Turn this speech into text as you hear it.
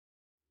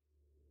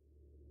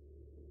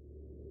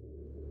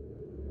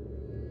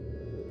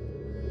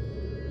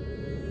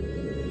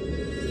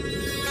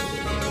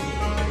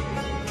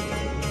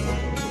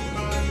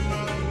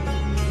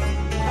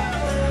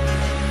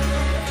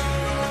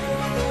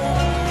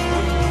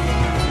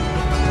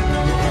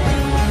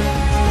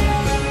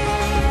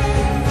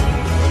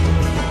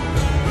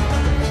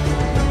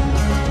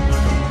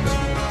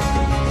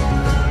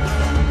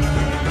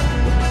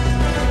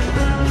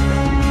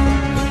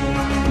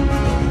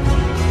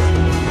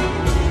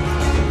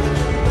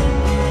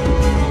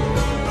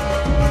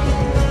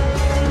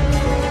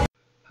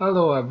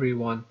Hello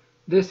everyone,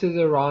 this is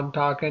Iran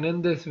Talk, and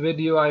in this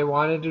video I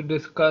wanted to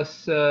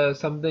discuss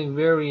something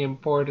very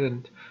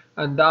important,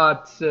 and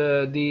that's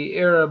the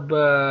Arab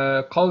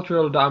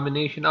cultural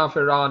domination of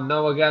Iran.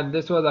 Now again,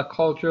 this was a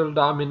cultural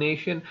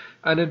domination,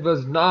 and it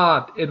was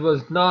not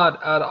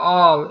at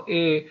all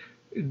a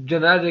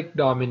genetic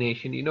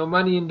domination.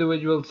 Many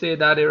individuals say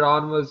that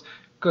Iran was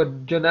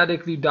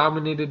genetically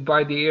dominated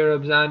by the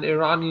Arabs and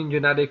Iranian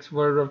genetics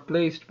were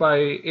replaced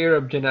by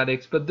Arab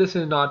genetics, but this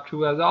is not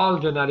true, as all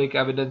genetic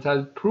evidence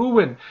has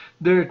proven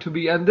there to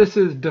be, and this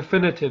is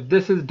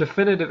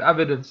definitive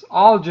evidence.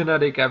 All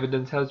genetic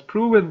evidence has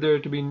proven there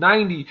to be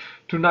 90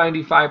 to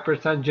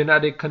 95%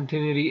 genetic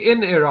continuity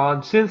in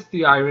Iran since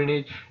the Iron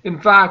Age.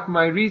 In fact,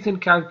 my recent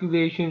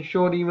calculations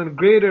showed even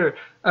greater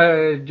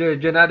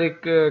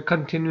genetic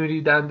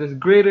continuity than this,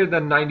 greater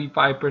than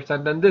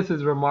 95%, and this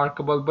is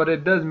remarkable, but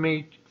it does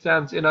make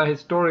sense in a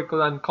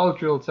historical and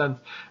cultural sense,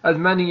 as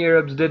many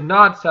Arabs did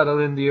not settle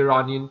in the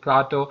Iranian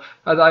plateau,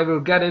 as I will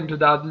get into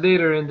that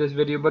later in this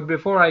video. But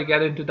before I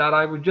get into that,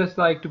 I would just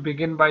like to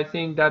begin by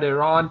saying that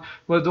Iran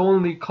was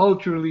only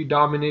culturally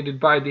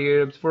dominated by the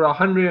Arabs for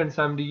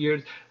 170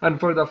 years, and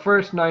for the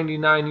first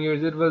 99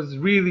 years it was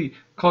really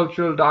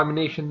cultural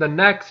domination. The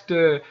next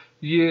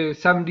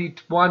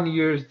 71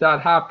 years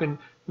that happened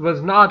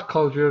was not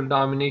cultural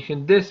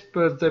domination. This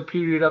was the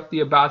period of the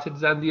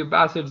Abbasids, and the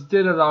Abbasids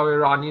did allow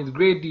Iranians a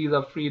great deal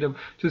of freedom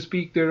to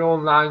speak their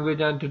own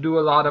language and to do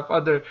a lot of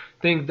other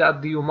things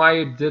that the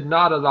Umayyads did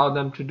not allow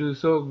them to do,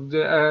 so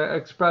they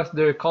express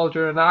their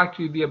culture. And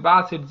actually the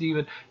Abbasids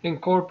even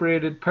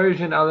incorporated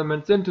Persian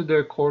elements into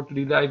their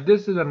courtly life.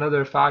 This is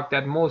another fact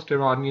that most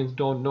Iranians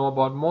don't know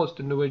about, most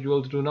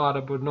individuals do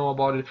not know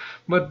about it.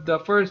 But the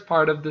first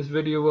part of this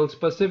video will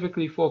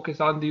specifically focus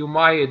on the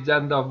Umayyads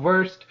and the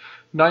worst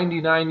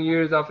 99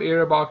 years of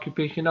Arab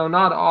occupation. Now,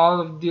 not all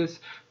of this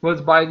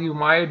was by the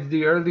Umayyads.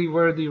 The early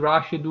were the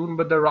Rashidun,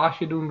 but the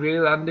Rashidun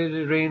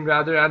reign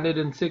ended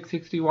in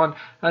 661,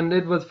 and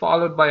it was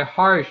followed by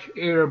harsh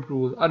Arab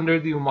rule under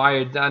the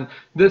Umayyads, and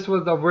this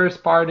was the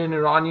worst part in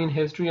Iranian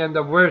history and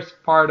the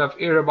worst part of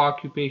Arab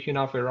occupation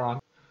of Iran.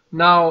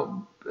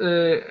 Now,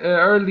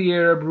 early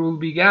Arab rule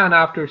began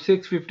after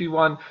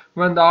 651,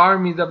 when the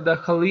armies of the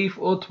Caliph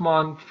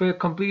Uthman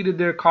completed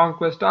their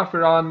conquest of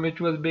Iran,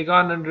 which was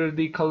begun under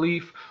the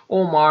Caliph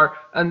Omar,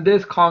 and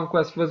this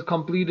conquest was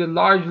completed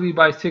largely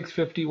by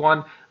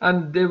 651,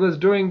 and it was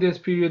during this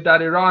period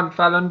that Iran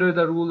fell under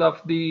the rule of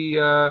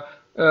the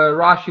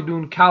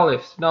Rashidun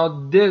caliphs.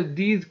 Now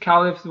these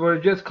caliphs were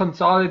just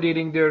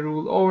consolidating their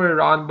rule over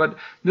Iran, but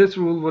this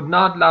rule would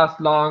not last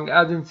long,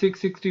 as in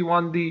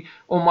 661 the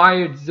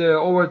Umayyads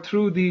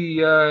overthrew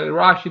the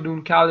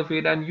Rashidun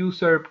caliphate and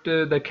usurped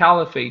the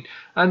caliphate.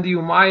 And the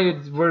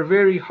Umayyads were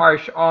very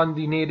harsh on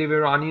the native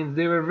Iranians.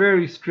 They were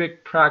very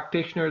strict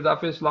practitioners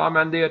of Islam,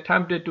 and they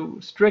attempted to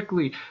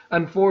strictly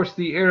enforce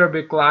the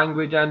Arabic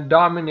language and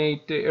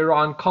dominate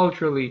Iran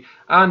culturally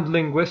and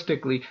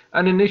linguistically.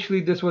 And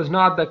initially this was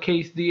not the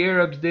case. The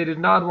Arabs, they did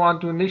not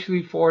want to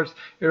initially force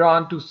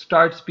Iran to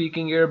start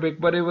speaking Arabic,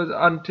 but it was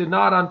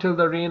not until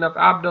the reign of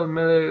Abdul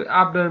Malik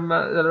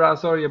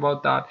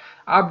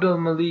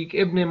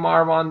ibn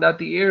Marwan that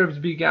the Arabs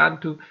began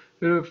to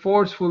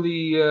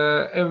forcefully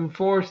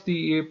enforce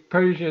the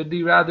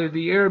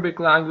Arabic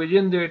language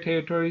in their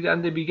territories,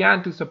 and they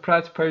began to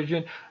suppress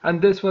Persian.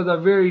 And this was a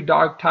very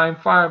dark time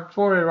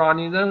for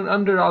Iranians. And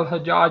under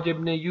Al-Hajjaj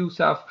ibn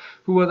Yusuf,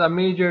 who was a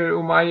major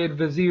Umayyad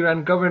vizier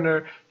and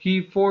governor,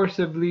 he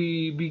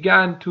forcibly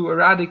began to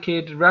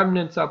eradicate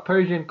remnants of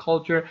Persian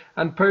culture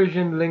and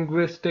Persian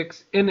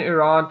linguistics in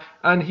Iran,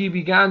 and he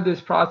began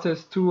this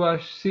process through a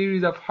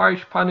series of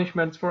harsh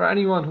punishments for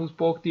anyone who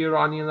spoke the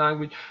Iranian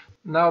language.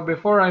 Now,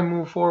 before I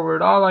move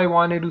forward, all I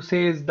wanted to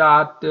say is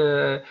that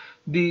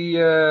the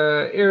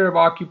Arab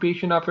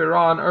occupation of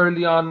Iran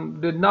early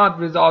on did not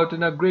result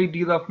in a great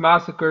deal of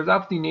massacres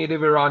of the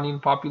native Iranian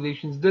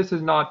populations. This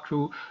is not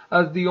true,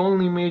 as the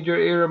only major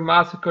Arab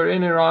massacre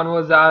in Iran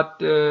was at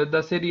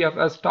the city of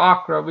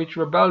Astakra, which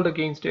rebelled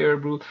against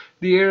Arab rule.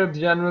 The Arabs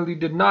generally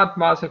did not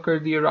massacre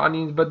the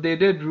Iranians, but they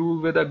did rule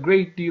with a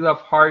great deal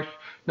of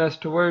harshness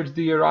towards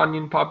the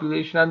Iranian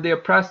population, and they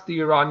oppressed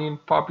the Iranian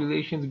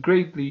populations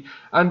greatly,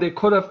 and they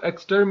could have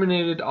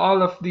exterminated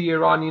all of the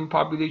Iranian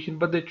population,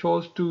 but they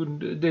chose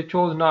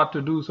not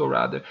to do so,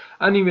 rather.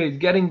 Anyways,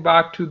 getting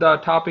back to the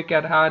topic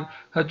at hand,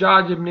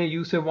 Hajjaj ibn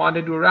Yusuf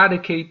wanted to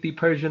eradicate the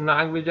Persian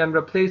language and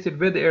replace it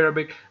with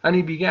Arabic, and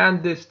he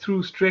began this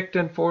through strict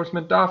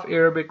enforcement of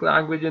Arabic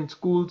language in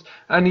schools,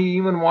 and he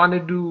even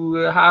wanted to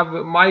have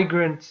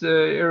migrants,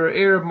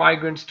 Arab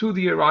migrants, to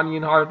the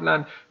Iranian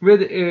heartland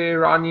with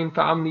Iranian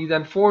families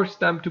and force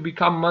them to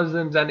become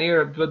Muslims and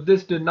Arabs. But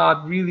this did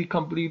not really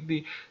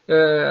completely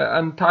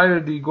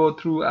entirely go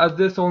through, as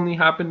this only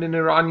happened in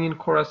Iranian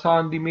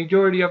Khorasan, the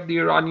majority of the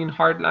Iranian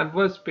heartland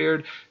was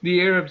spared.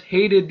 The Arabs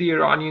hated the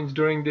Iranians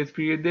during this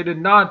period. They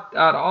did not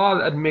at all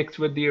admix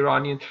with the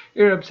Iranians.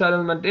 Arab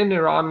settlement in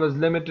Iran was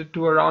limited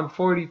to around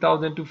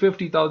 40,000 to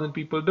 50,000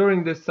 people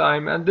during this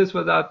time, and this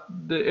was at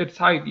its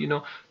height.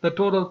 The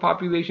total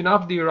population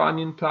of the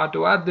Iranian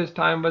plateau at this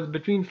time was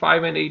between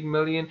 5 and 8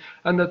 million,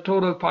 and the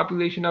total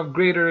population of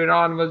Greater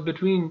Iran was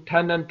between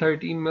 10 and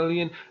 13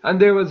 million, and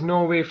there was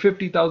no way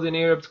 50,000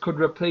 Arabs could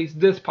replace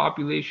this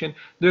population.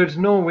 There's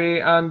no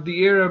way, and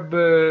the Arab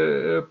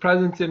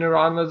presence in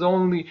Iran was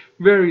only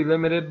very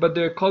limited, but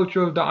their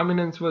cultural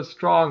dominance was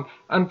strong.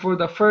 And for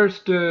the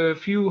first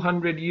few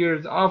hundred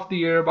years of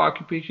the Arab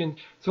occupation,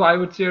 so I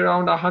would say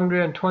around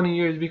 120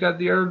 years, because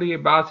the early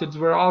Abbasids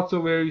were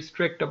also very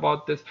strict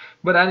about this.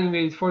 But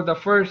anyways, for the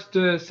first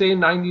say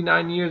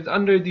 99 years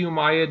under the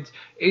Umayyads,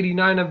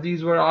 89 of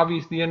these were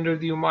obviously under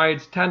the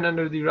Umayyads, 10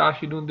 under the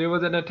Rashidun. There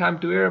was an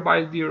attempt to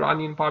Arabize the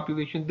Iranian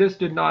population. This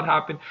did not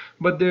happen,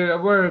 but there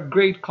were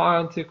great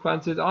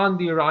consequences on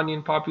the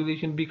Iranian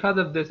population because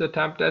of this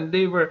attempt, and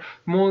they were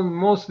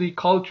mostly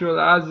cultural,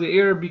 as the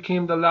Arab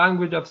became the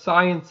language of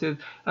sciences,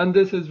 and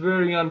this is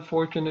very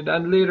unfortunate.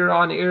 And later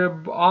on,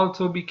 Arab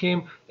also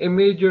became a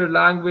major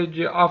language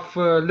of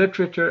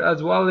literature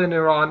as well in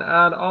Iran,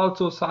 and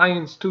also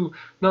science too.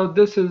 Now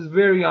this is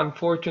very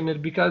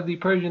unfortunate because the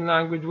Persian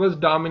language was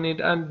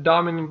dominant, and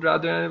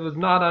it was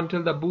not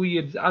until the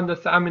Buyids and the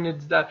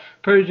Samanids that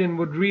Persian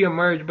would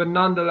re-emerge. But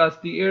nonetheless,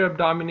 the Arab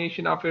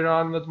domination of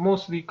Iran was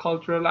mostly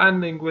cultural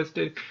and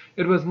linguistic.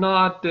 It was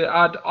not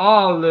at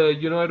all,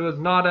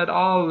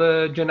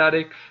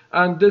 genetic,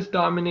 and this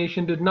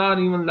domination did not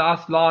even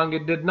last long.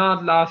 It did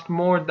not last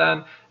more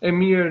than a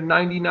mere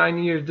 99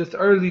 years, this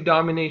early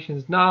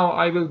dominations. Now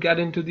I will get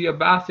into the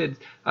Abbasids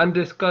and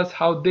discuss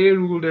how they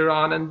ruled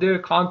Iran and their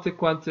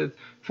consequences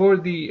for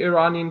the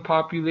Iranian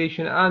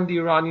population and the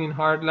Iranian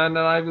heartland, and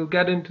I will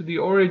get into the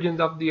origins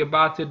of the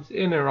Abbasids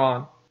in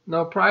Iran.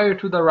 Now, prior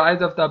to the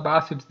rise of the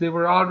Abbasids, they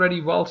were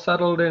already well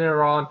settled in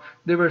Iran.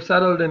 They were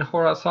settled in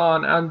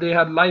Khorasan, and they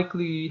had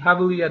likely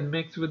heavily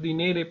admixed with the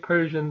native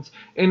Persians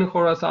in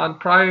Khorasan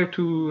prior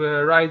to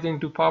rising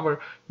to power.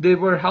 They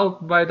were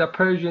helped by the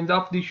Persians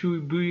of the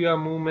Shu'ubiyya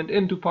movement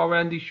into power,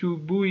 and the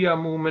Shu'ubiyya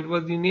movement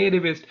was the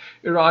nativist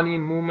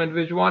Iranian movement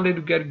which wanted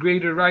to get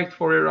greater rights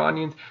for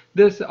Iranians.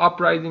 This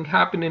uprising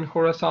happened in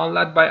Khorasan,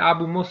 led by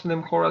Abu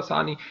Muslim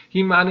Khorasani.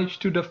 He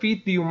managed to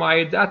defeat the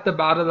Umayyads at the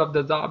Battle of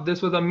the Zab.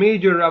 This was a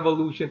major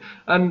revolution,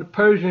 and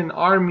Persian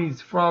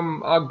armies,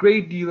 from a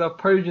great deal of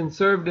Persians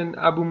served in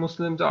Abu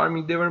Muslim's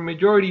army. They were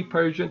majority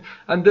Persian,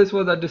 and this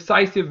was a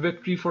decisive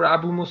victory for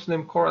Abu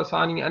Muslim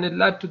Khorasani, and it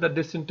led to the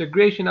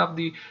disintegration of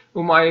the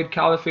Umayyad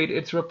Caliphate,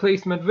 its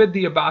replacement with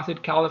the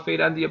Abbasid Caliphate.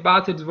 And the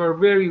Abbasids were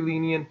very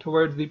lenient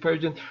towards the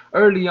Persians.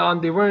 Early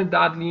on, they weren't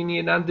that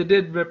lenient, and they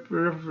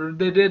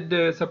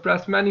did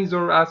suppress many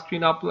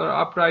Zoroastrian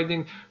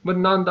uprisings, but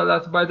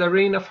nonetheless, by the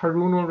reign of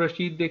Harun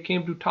al-Rashid, they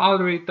came to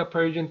tolerate the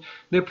Persians.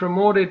 They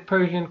promoted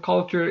Persian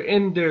culture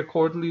in their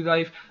courtly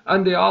life,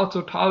 and they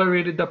also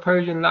tolerated the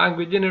Persian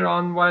language in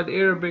Iran, while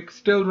Arabic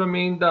still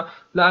remained the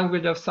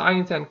language of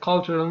science and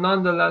culture.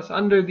 Nonetheless,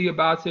 under the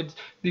Abbasids,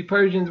 the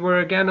Persians were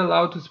again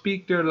allowed to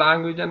speak their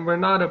language and were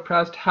not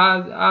oppressed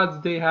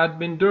as they had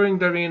been during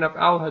the reign of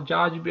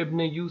Al-Hajjaj ibn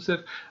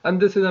Yusuf. And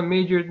this is a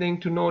major thing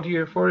to note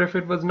here, for if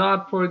it was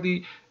not for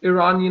the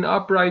Iranian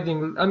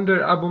uprising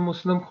under Abu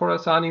Muslim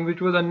Khorasani,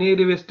 which was a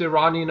nativist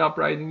Iranian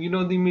uprising,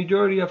 the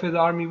majority of his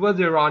army was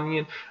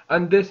Iranian,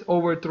 and this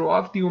overthrow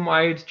of the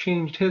Umayyads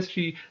changed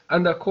history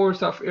and the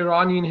course of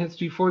Iranian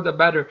history for the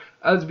better,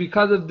 as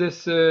because of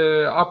this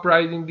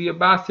uprising, the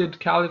Abbasid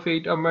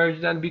Caliphate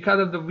emerged, and because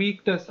of the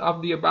weakness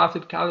of the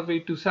Abbasid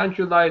Caliphate to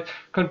centralize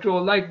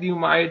control like the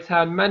Umayyads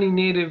had, many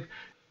native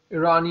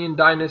Iranian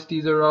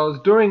dynasties arose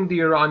during the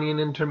Iranian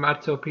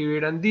intermezzo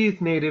period, and these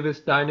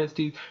nativist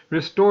dynasties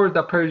restored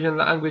the Persian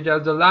language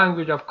as the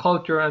language of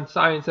culture and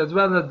science as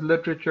well as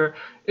literature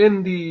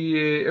in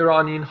the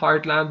Iranian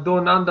heartland, though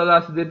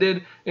nonetheless they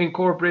did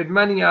incorporate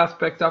many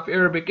aspects of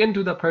Arabic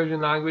into the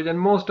Persian language, and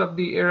most of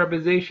the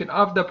Arabization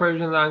of the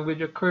Persian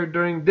language occurred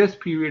during this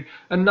period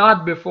and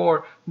not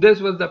before.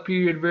 This was the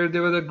period where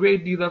there was a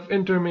great deal of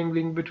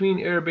intermingling between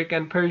Arabic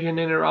and Persian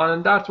in Iran,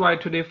 and that's why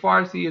today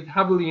Farsi is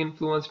heavily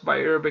influenced by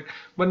Arabic.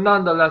 But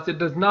nonetheless, it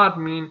does not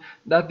mean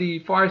that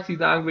the Farsi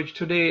language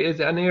today is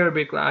an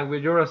Arabic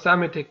language or a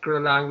Semitic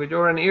language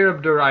or an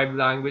Arab-derived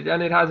language,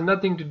 and it has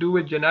nothing to do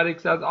with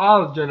genetics, as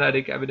all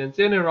genetic evidence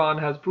in Iran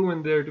has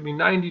proven there to be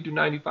 90 to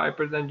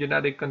 95%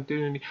 genetic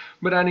continuity.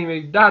 But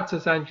anyways, that's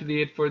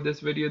essentially it for this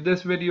video.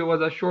 This video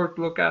was a short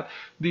look at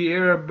the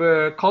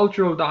Arab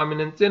cultural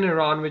dominance in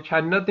Iran, which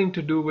had nothing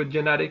to do with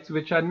genetics,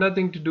 which had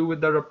nothing to do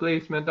with the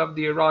replacement of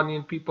the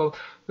Iranian people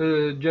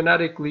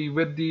genetically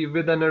with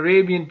an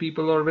Arabian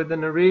people or with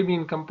an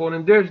Arabian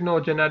component. There's no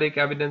genetic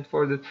evidence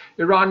for this.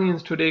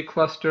 Iranians today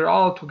cluster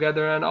all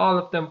together, and all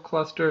of them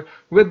cluster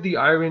with the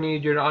Iron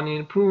Age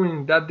Iranian,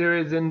 proving that there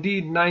is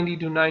indeed 90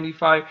 to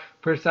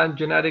 95%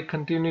 genetic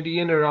continuity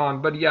in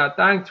Iran. But yeah,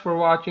 thanks for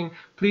watching.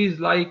 Please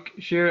like,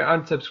 share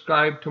and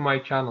subscribe to my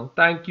channel.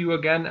 Thank you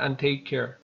again and take care.